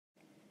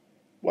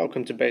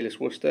Welcome to Bayliss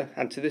Worcester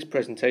and to this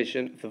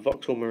presentation of the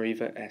Vauxhall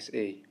Meriva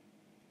SE.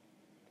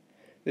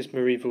 This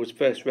Meriva was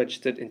first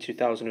registered in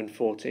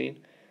 2014,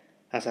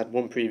 has had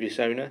one previous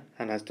owner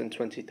and has done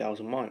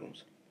 20,000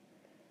 miles.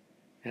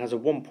 It has a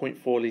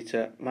 1.4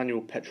 litre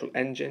manual petrol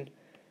engine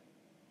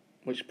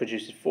which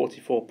produces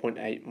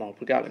 44.8 miles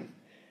per gallon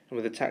and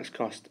with a tax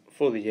cost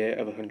for the year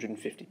of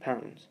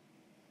 £150.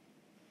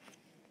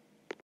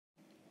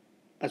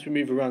 As we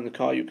move around the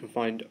car you can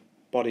find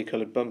body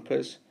coloured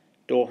bumpers,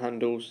 door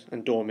handles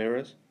and door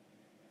mirrors,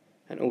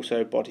 and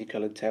also body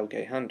coloured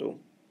tailgate handle.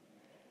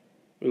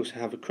 We also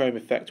have a chrome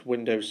effect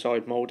window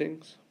side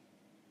mouldings,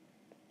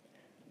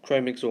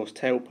 chrome exhaust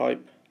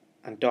tailpipe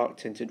and dark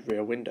tinted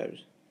rear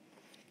windows.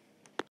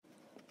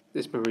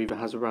 This Meriva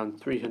has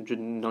around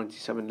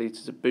 397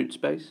 litres of boot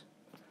space,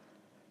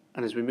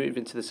 and as we move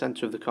into the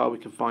centre of the car we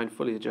can find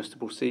fully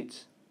adjustable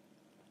seats,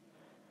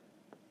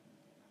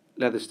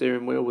 leather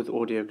steering wheel with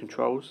audio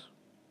controls.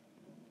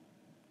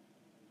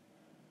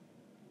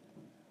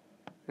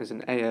 There's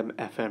an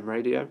AM/FM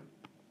radio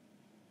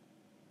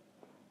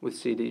with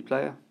CD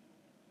player,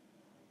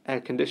 air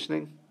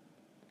conditioning,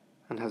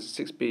 and has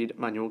a 6-speed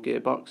manual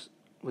gearbox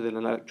with an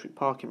electric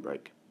parking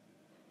brake.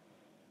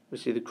 We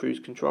see the cruise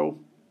control,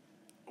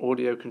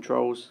 audio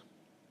controls,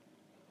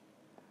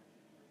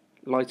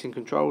 lighting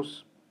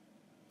controls,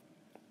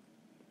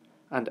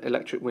 and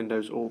electric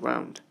windows all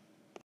round.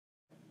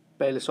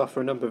 Bayliss offer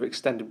a number of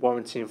extended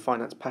warranty and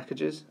finance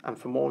packages, and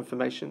for more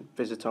information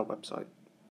visit our website.